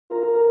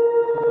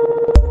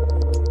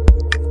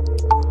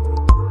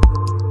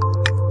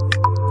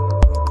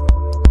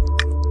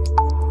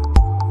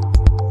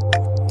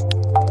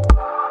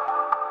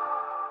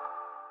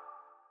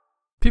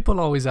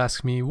always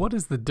ask me, what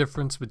is the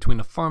difference between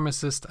a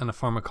pharmacist and a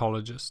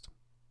pharmacologist?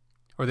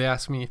 Or they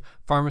ask me,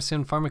 pharmacy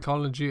and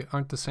pharmacology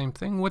aren't the same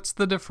thing? What's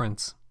the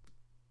difference?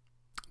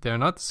 They are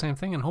not the same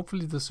thing, and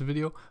hopefully this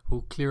video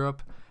will clear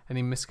up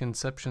any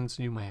misconceptions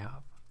you may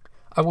have.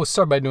 I will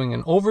start by doing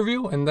an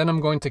overview, and then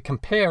I'm going to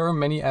compare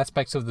many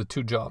aspects of the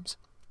two jobs.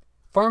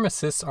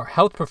 Pharmacists are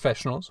health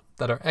professionals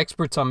that are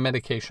experts on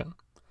medication.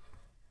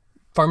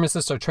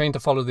 Pharmacists are trained to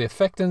follow the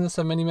effectiveness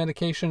of many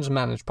medications,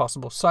 manage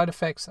possible side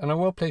effects, and are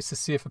well placed to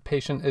see if a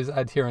patient is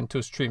adherent to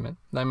his treatment.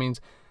 That means,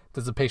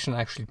 does the patient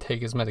actually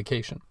take his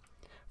medication?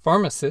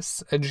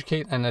 Pharmacists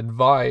educate and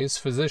advise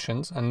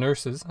physicians and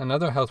nurses and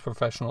other health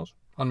professionals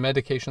on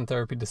medication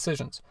therapy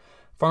decisions.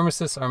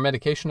 Pharmacists are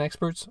medication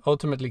experts,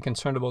 ultimately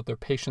concerned about their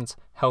patients'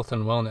 health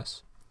and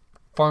wellness.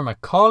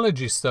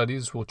 Pharmacology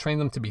studies will train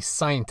them to be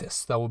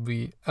scientists that will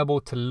be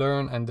able to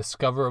learn and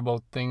discover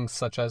about things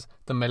such as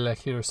the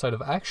molecular site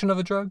of action of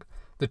a drug,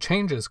 the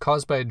changes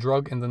caused by a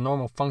drug in the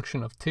normal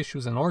function of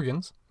tissues and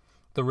organs,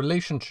 the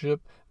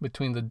relationship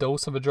between the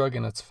dose of a drug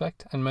and its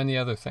effect, and many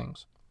other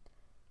things.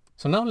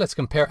 So now let's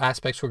compare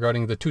aspects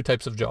regarding the two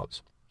types of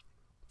jobs.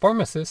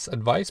 Pharmacists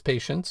advise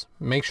patients,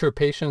 make sure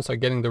patients are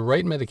getting the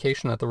right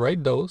medication at the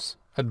right dose,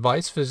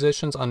 advise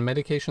physicians on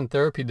medication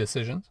therapy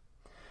decisions,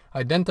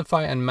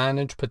 identify and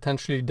manage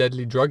potentially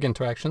deadly drug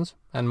interactions,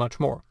 and much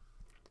more.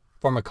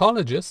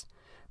 Pharmacologists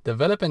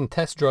develop and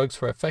test drugs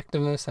for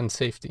effectiveness and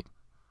safety,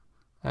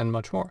 and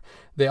much more.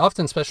 They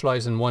often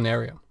specialize in one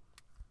area.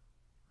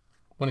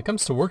 When it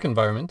comes to work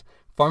environment,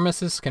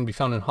 pharmacists can be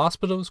found in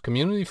hospitals,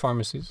 community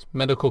pharmacies,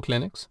 medical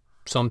clinics,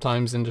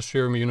 sometimes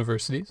industry or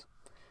universities.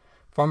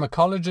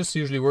 Pharmacologists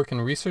usually work in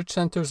research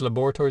centers,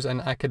 laboratories, and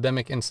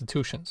academic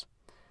institutions.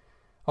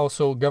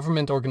 Also,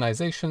 government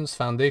organizations,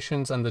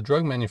 foundations, and the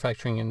drug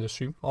manufacturing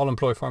industry all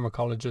employ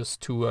pharmacologists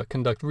to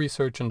conduct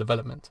research and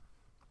development.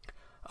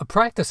 A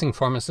practicing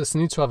pharmacist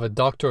needs to have a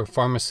Doctor of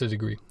Pharmacy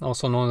degree,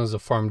 also known as a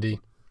Pharm.D.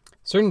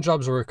 Certain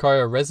jobs will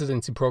require a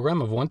residency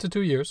program of 1 to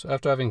 2 years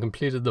after having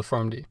completed the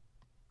Pharm.D.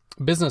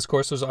 Business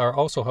courses are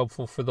also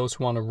helpful for those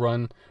who want to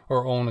run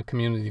or own a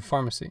community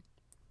pharmacy.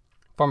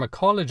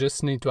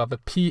 Pharmacologists need to have a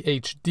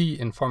Ph.D.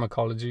 in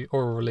pharmacology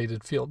or a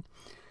related field.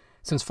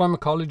 Since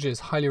pharmacology is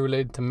highly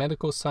related to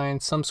medical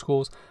science, some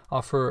schools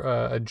offer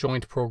a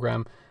joint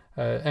program,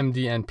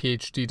 MD and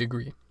Ph.D.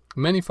 degree.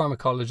 Many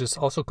pharmacologists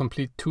also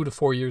complete 2 to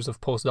 4 years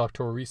of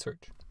postdoctoral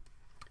research.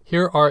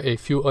 Here are a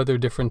few other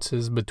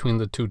differences between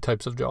the two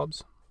types of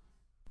jobs.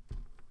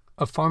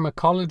 A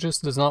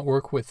pharmacologist does not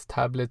work with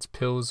tablets,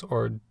 pills,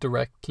 or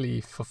directly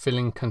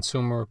fulfilling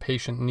consumer or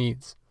patient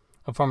needs.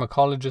 A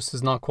pharmacologist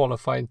is not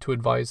qualified to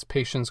advise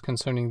patients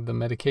concerning the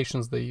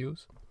medications they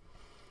use.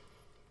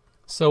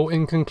 So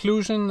in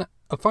conclusion,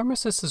 a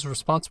pharmacist is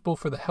responsible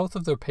for the health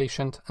of their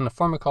patient, and a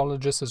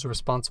pharmacologist is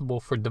responsible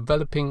for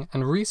developing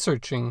and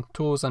researching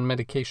tools on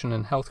medication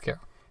and healthcare.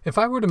 If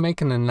I were to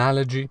make an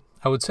analogy,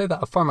 I would say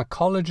that a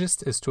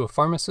pharmacologist is to a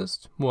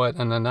pharmacist what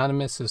an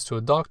anatomist is to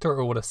a doctor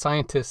or what a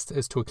scientist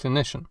is to a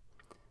clinician.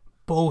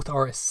 Both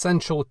are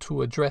essential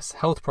to address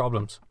health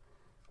problems.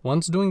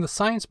 One's doing the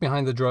science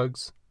behind the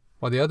drugs,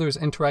 while the other is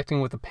interacting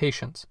with the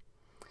patients.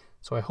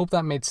 So I hope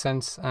that made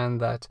sense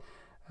and that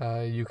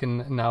you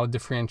can now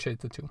differentiate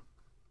the two.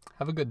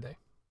 Have a good day.